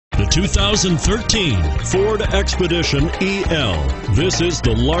2013 Ford Expedition EL. This is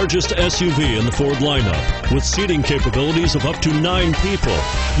the largest SUV in the Ford lineup, with seating capabilities of up to 9 people.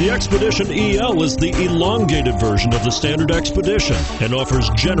 The Expedition EL is the elongated version of the standard Expedition and offers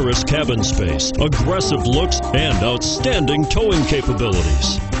generous cabin space, aggressive looks, and outstanding towing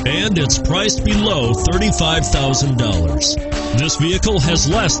capabilities. And it's priced below $35,000. This vehicle has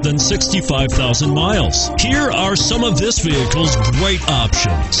less than 65,000 miles. Here are some of this vehicle's great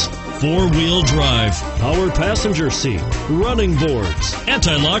options: 4-wheel drive, power passenger seat, running boards,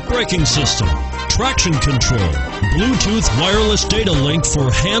 anti-lock braking system, traction control, Bluetooth wireless data link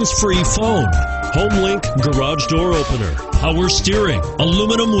for hands-free phone, HomeLink garage door opener, power steering,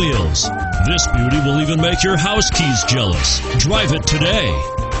 aluminum wheels. This beauty will even make your house keys jealous. Drive it today.